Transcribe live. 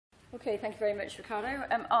Okay, thank you very much, Ricardo.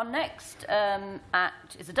 Our next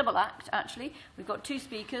act is a double act, actually. We've got two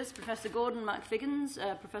speakers, Professor Gordon McFiggans,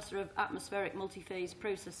 Professor of Atmospheric Multiphase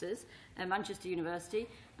Processes at Manchester University,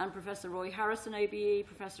 and Professor Roy Harrison, OBE,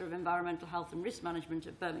 Professor of Environmental Health and Risk Management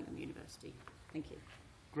at Birmingham University. Thank you.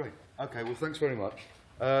 Great. Okay, well, thanks very much.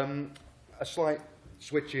 A slight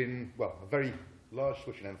switch in, well, a very large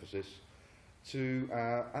switch in emphasis to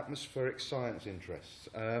our atmospheric science interests.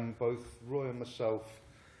 Both Roy and myself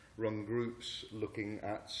run groups looking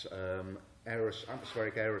at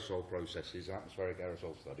atmospheric aerosol processes, atmospheric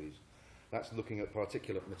aerosol studies. That's looking at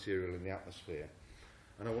particulate material in the atmosphere.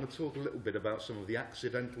 And I want to talk a little bit about some of the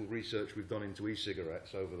accidental research we've done into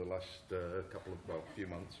e-cigarettes over the last few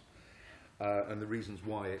months, and the reasons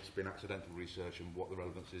why it's been accidental research and what the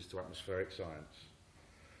relevance is to atmospheric science.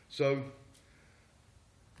 So,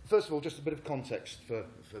 first of all, just a bit of context for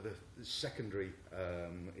the secondary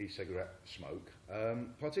e-cigarette smoke.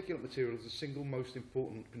 Particulate material is the single most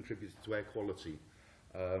important contributor to air quality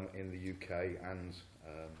in the UK and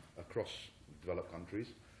across developed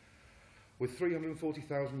countries. With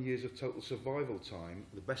 340,000 years of total survival time,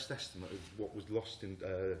 the best estimate is what was lost in,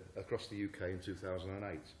 across the UK in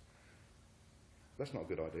 2008. That's not a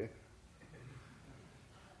good idea.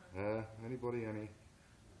 Anybody? Any?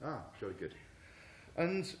 Very good.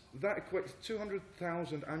 And that equates to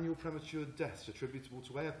 200,000 annual premature deaths attributable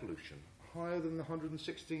to air pollution, higher than the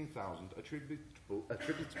 116,000 attributable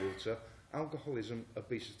to alcoholism,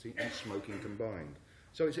 obesity and smoking combined.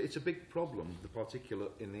 So it's a big problem, the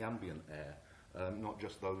particulate in the ambient air, not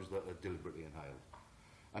just those that are deliberately inhaled.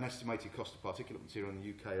 An estimated cost of particulate material in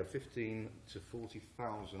the UK of 15 to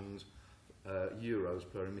 40,000 euros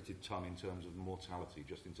per emitted tonne in terms of mortality,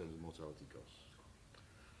 just in terms of mortality costs.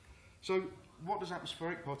 So what does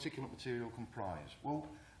atmospheric particulate material comprise? Well,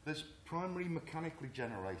 there's primary mechanically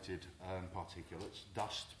generated particulates,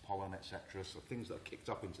 dust, pollen, etc., so things that are kicked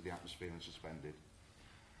up into the atmosphere and suspended.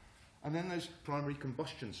 And then there's primary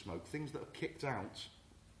combustion smoke, things that are kicked out,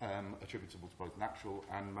 attributable to both natural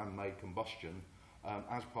and man-made combustion,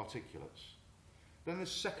 as particulates. Then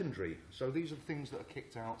there's secondary, so these are the things that are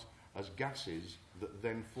kicked out as gases that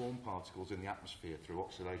then form particles in the atmosphere through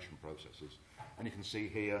oxidation processes. And you can see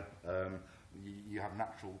here, you have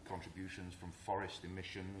natural contributions from forest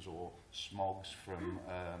emissions or smogs from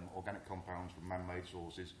organic compounds from man-made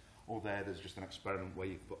sources, or there's just an experiment where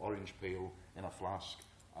you put orange peel in a flask,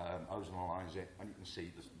 ozonolize it, and you can see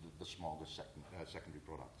the smog as secondary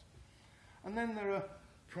product. And then there are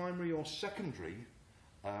primary or secondary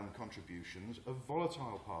contributions of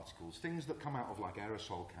volatile particles, things that come out of like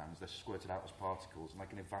aerosol cans. They're squirted out as particles and they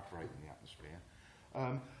can evaporate in the atmosphere.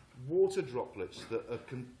 Water droplets that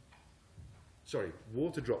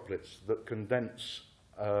condense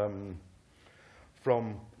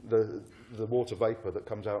from the water vapour that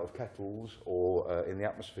comes out of kettles or in the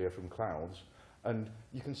atmosphere from clouds. And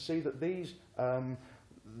you can see that these are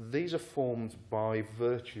formed by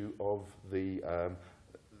virtue of the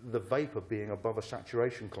vapour being above a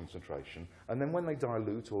saturation concentration, and then when they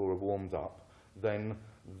dilute or are warmed up, then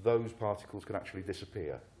those particles can actually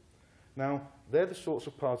disappear. Now, they're the sorts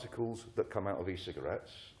of particles that come out of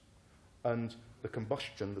e-cigarettes, and the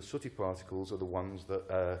combustion, the sooty particles, are the ones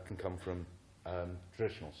that can come from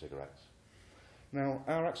traditional cigarettes. Now,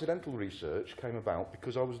 our accidental research came about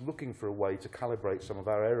because I was looking for a way to calibrate some of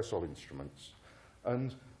our aerosol instruments,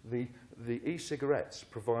 and the e-cigarettes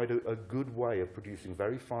provide a good way of producing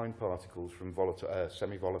very fine particles from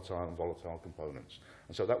semi-volatile and volatile components.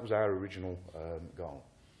 And so that was our original goal.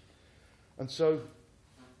 And so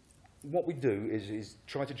what we do is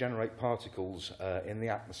try to generate particles in the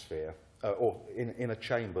atmosphere, or in a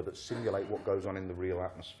chamber that simulate what goes on in the real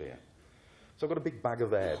atmosphere. So I've got a big bag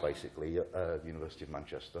of air, basically, at the University of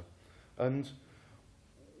Manchester. And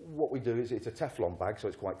what we do is it's a Teflon bag, so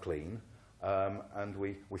it's quite clean. And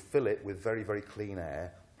we fill it with very, very clean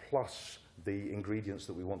air, plus the ingredients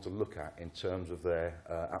that we want to look at in terms of their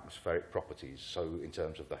atmospheric properties, so in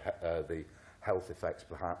terms of the health effects,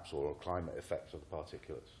 perhaps, or climate effects of the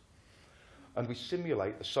particulates. And we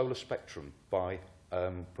simulate the solar spectrum by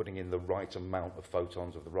putting in the right amount of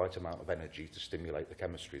photons of the right amount of energy to stimulate the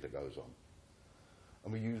chemistry that goes on.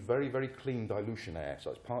 And we use very, very clean dilution air, so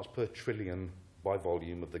it's parts per trillion by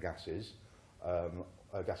volume of the gases,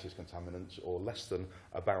 gaseous contaminants, or less than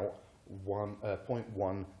about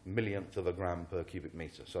 0.1 millionth of a gram per cubic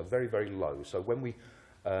metre, so very, very low. So when we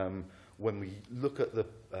look at the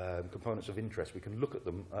components of interest, we can look at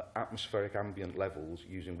them at atmospheric ambient levels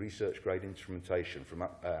using research-grade instrumentation from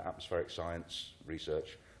atmospheric science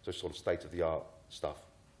research, so sort of state-of-the-art stuff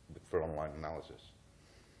for online analysis.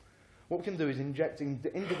 what we can do is inject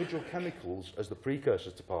individual chemicals as the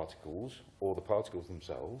precursors to particles, or the particles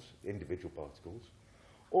themselves, individual particles,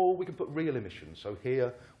 or we can put real emissions. So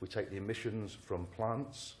here we take the emissions from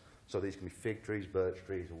plants, so these can be fig trees, birch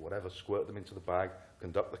trees, or whatever, squirt them into the bag,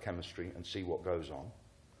 conduct the chemistry, and see what goes on.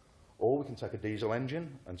 Or we can take a diesel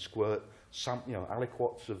engine and squirt some,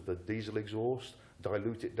 aliquots of the diesel exhaust,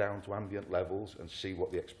 dilute it down to ambient levels, and see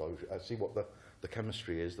what the exposure, see what the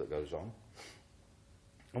chemistry is that goes on.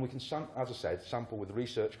 And we can, as I said, sample with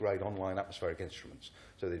research-grade online atmospheric instruments.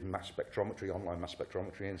 So there's mass spectrometry, online mass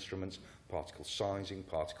spectrometry instruments, particle sizing,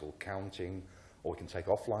 particle counting, or we can take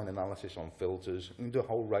offline analysis on filters, and do a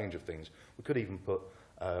whole range of things. We could even put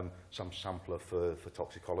some sampler for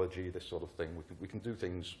toxicology, this sort of thing. We can do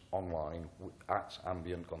things online at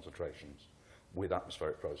ambient concentrations with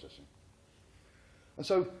atmospheric processing. And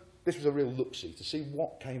so this was a real look-see to see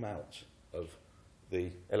what came out of the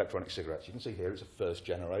electronic cigarettes. You can see here it's a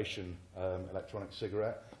first-generation electronic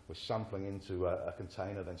cigarette. We're sampling into a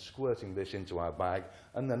container, then squirting this into our bag,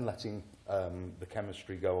 and then letting the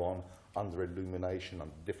chemistry go on under illumination,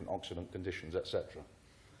 under different oxidant conditions, etc.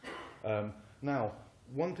 Now,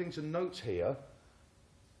 one thing to note here,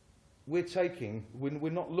 we're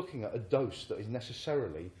not looking at a dose that is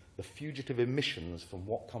necessarily the fugitive emissions from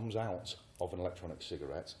what comes out of an electronic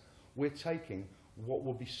cigarette. We're taking what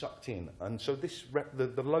will be sucked in. And so this the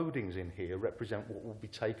loadings in here represent what will be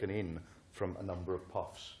taken in from a number of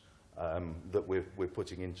puffs that we're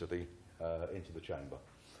putting into the chamber.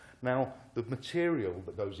 Now, the material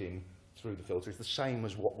that goes in through the filter is the same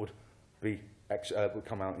as what would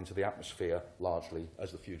come out into the atmosphere largely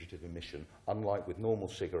as the fugitive emission, unlike with normal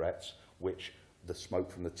cigarettes, which the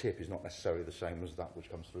smoke from the tip is not necessarily the same as that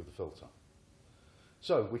which comes through the filter.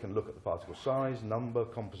 So we can look at the particle size, number,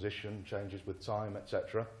 composition, changes with time,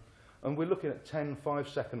 etc. And we're looking at 10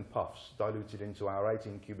 5-second puffs diluted into our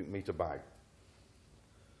 18 cubic metre bag.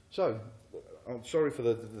 So, I'm sorry for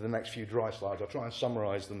the next few dry slides. I'll try and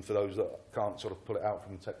summarise them for those that can't sort of pull it out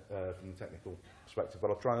from the technical perspective, but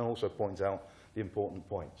I'll try and also point out the important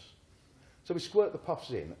points. So we squirt the puffs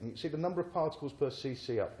in, and you can see the number of particles per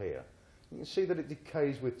cc up here. You can see that it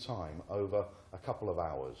decays with time over a couple of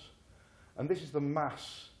hours. And this is the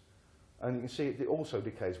mass, and you can see it also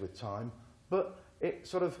decays with time, but it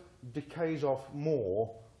sort of decays off more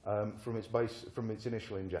from its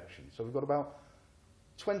initial injection. So we've got about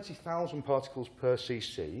 20,000 particles per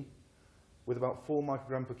cc, with about 4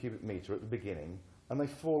 microgram per cubic metre at the beginning, and they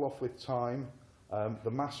fall off with time,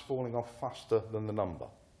 the mass falling off faster than the number.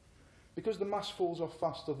 Because the mass falls off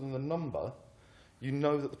faster than the number, you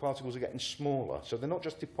know that the particles are getting smaller, so they're not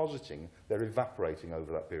just depositing, they're evaporating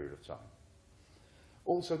over that period of time.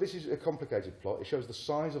 Also, this is a complicated plot. It shows the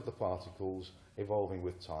size of the particles evolving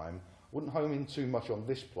with time. Wouldn't home in too much on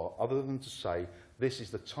this plot, other than to say this is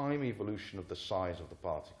the time evolution of the size of the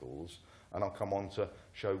particles, and I'll come on to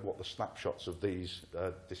show what the snapshots of these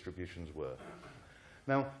distributions were.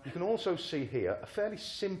 Now, you can also see here a fairly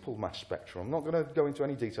simple mass spectrum. I'm not going to go into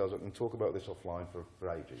any details. I can talk about this offline for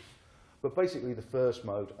ages. But basically the first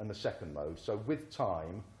mode and the second mode, so with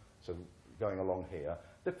time, so going along here,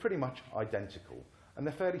 they're pretty much identical. And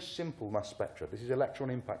they're fairly simple mass spectra. This is electron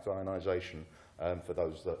impact ionisation for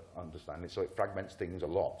those that understand it, so it fragments things a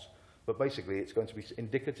lot. But basically it's going to be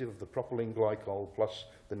indicative of the propylene glycol plus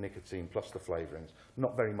the nicotine plus the flavourings,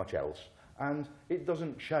 not very much else. And it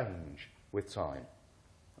doesn't change with time.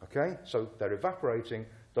 Okay, so they're evaporating,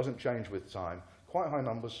 doesn't change with time. Quite high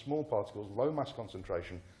numbers, small particles, low mass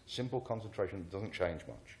concentration, simple concentration, doesn't change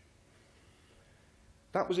much.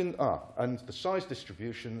 That was and the size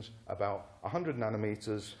distributions, about 100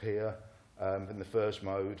 nanometers here in the first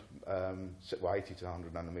mode, 80 to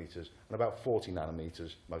 100 nanometers, and about 40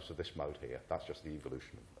 nanometers, most of this mode here. That's just the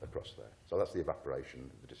evolution across there. So that's the evaporation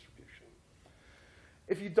of the distribution.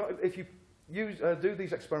 If you do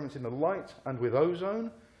these experiments in the light and with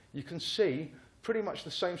ozone, you can see pretty much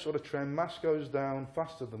the same sort of trend. Mass goes down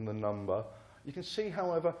faster than the number. You can see,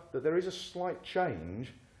 however, that there is a slight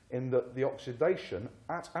change in the oxidation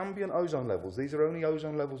at ambient ozone levels. These are only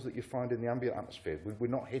ozone levels that you find in the ambient atmosphere. We're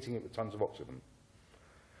not hitting it with tons of oxygen.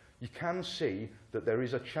 You can see that there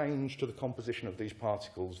is a change to the composition of these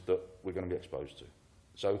particles that we're going to be exposed to.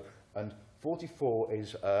 So, and 44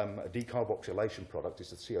 is a decarboxylation product.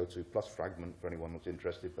 It's a CO2 plus fragment for anyone that's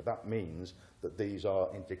interested, but that means that these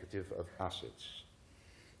are indicative of acids.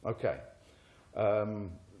 Okay,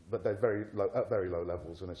 but they're at very low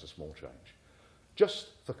levels, and it's a small change. Just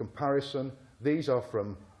for comparison, these are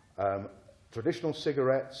from traditional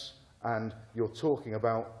cigarettes, and you're talking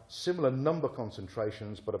about similar number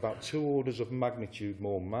concentrations, but about 2 orders of magnitude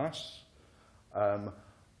more mass.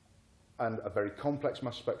 and a very complex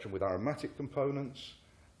mass spectrum with aromatic components,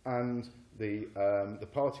 and the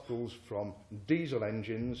particles from diesel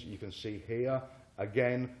engines, you can see here,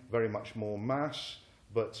 again, very much more mass,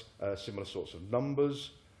 but similar sorts of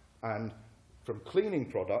numbers. And from cleaning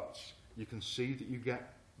products, you can see that you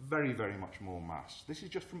get very, very much more mass. This is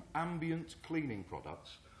just from ambient cleaning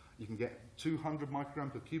products. You can get 200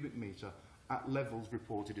 microgram per cubic meter at levels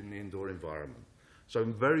reported in the indoor environment. So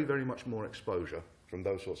very, very much more exposure from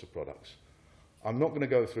those sorts of products. I'm not going to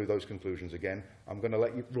go through those conclusions again. I'm going to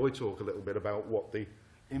let Roy talk a little bit about what the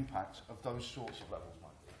impact of those sorts of levels might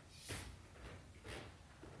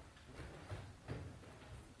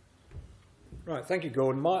be. Right, thank you,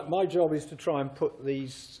 Gordon. My job is to try and put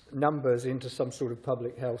these numbers into some sort of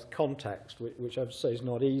public health context, which I would say is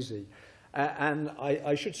not easy. And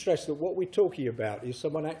I should stress that what we're talking about is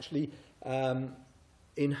someone actually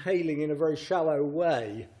inhaling in a very shallow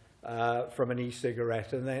way from an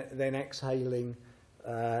e-cigarette and then exhaling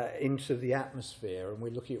into the atmosphere. And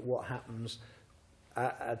we're looking at what happens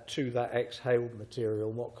to that exhaled material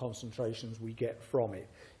and what concentrations we get from it.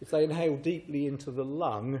 If they inhale deeply into the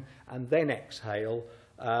lung and then exhale,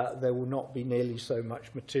 there will not be nearly so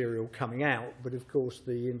much material coming out, but of course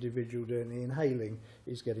the individual doing the inhaling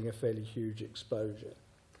is getting a fairly huge exposure.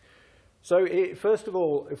 So first of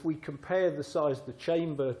all, if we compare the size of the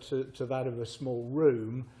chamber to that of a small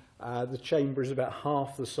room, the chamber is about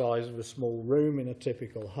half the size of a small room in a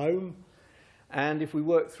typical home. And if we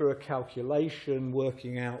work through a calculation,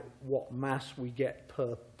 working out what mass we get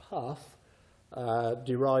per puff,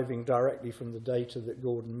 deriving directly from the data that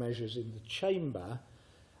Gordon measures in the chamber,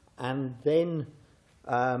 and then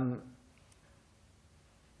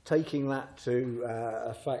taking that to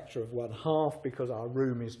a factor of 1/2 because our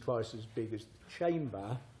room is twice as big as the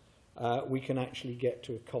chamber, we can actually get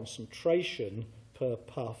to a concentration per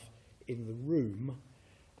puff in the room.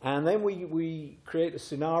 And then we create a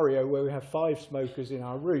scenario where we have 5 smokers in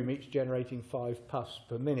our room, each generating 5 puffs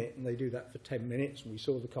per minute, and they do that for 10 minutes, and we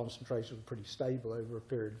saw the concentration was pretty stable over a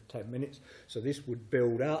period of 10 minutes. So this would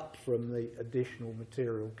build up from the additional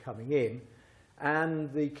material coming in,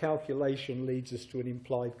 and the calculation leads us to an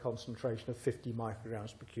implied concentration of 50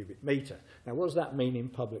 micrograms per cubic metre. Now, what does that mean in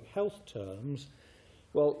public health terms?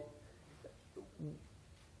 Well,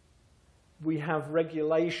 we have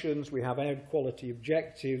regulations, we have air quality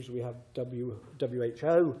objectives, we have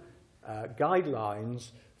WHO guidelines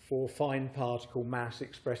for fine particle mass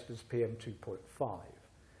expressed as PM2.5.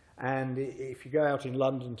 And if you go out in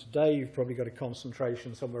London today, you've probably got a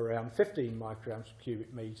concentration somewhere around 15 micrograms per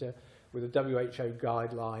cubic metre, with a WHO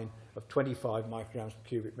guideline of 25 micrograms per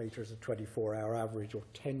cubic metre as a 24-hour average, or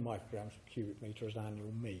 10 micrograms per cubic metre as an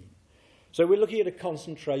annual mean. So we're looking at a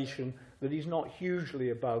concentration that is not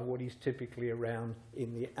hugely above what is typically around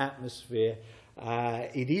in the atmosphere.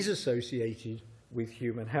 It is associated with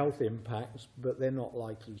human health impacts, but they're not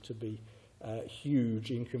likely to be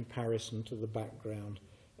huge in comparison to the background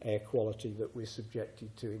air quality that we're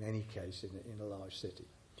subjected to in any case in a large city.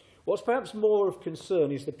 What's perhaps more of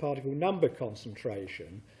concern is the particle number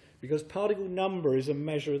concentration, because particle number is a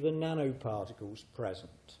measure of the nanoparticles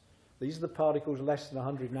present. These are the particles less than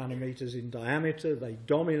 100 nanometers in diameter. They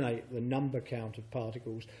dominate the number count of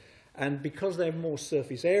particles. And because they have more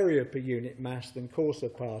surface area per unit mass than coarser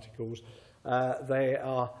particles, they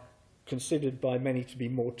are considered by many to be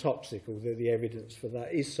more toxic, although the evidence for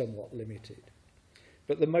that is somewhat limited.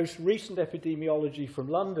 But the most recent epidemiology from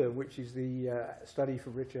London, which is the study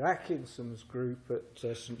from Richard Atkinson's group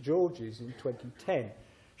at St George's in 2010,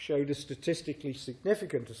 showed a statistically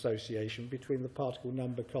significant association between the particle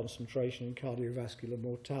number concentration and cardiovascular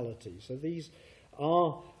mortality. So these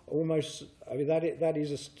are almost, I mean, that is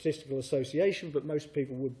a statistical association, but most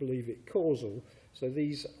people would believe it causal. So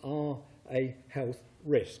these are a health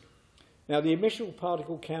risk. Now, the initial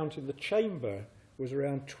particle count in the chamber was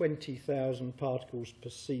around 20,000 particles per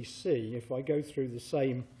cc. If I go through the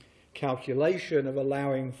same calculation of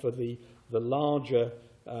allowing for the larger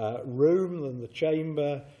room than the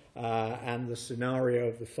chamber and the scenario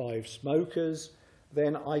of the 5 smokers,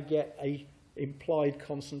 then I get a implied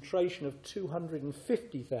concentration of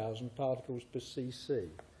 250,000 particles per cc.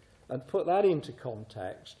 And put that into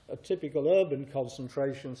context, a typical urban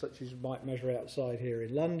concentration, such as you might measure outside here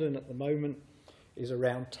in London at the moment, is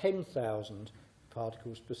around 10,000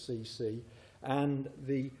 particles per cc, and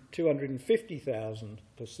the 250,000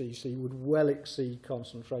 per cc would well exceed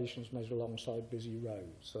concentrations measured alongside busy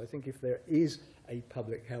roads. So I think if there is a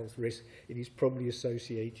public health risk, it is probably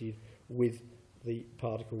associated with the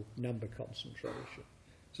particle number concentration.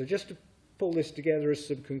 So just to pull this together as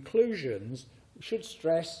some conclusions, We should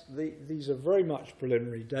stress these are very much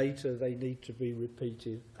preliminary data. They need to be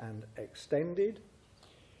repeated and extended.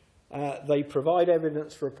 They provide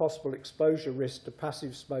evidence for a possible exposure risk to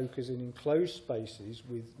passive smokers in enclosed spaces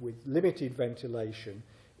with limited ventilation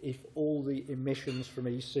if all the emissions from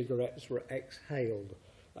e-cigarettes were exhaled.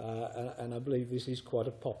 And I believe this is quite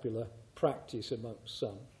a popular practice amongst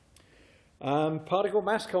some. Particle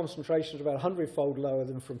mass concentrations are about 100-fold lower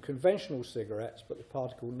than from conventional cigarettes, but the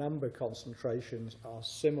particle number concentrations are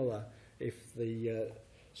similar if the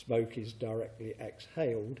smoke is directly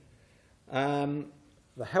exhaled.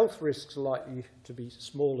 The health risks are likely to be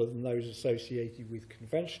smaller than those associated with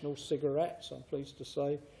conventional cigarettes, I'm pleased to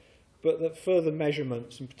say, but that further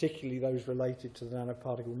measurements, and particularly those related to the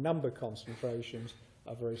nanoparticle number concentrations,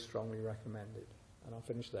 are very strongly recommended. And I'll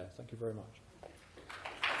finish there. Thank you very much.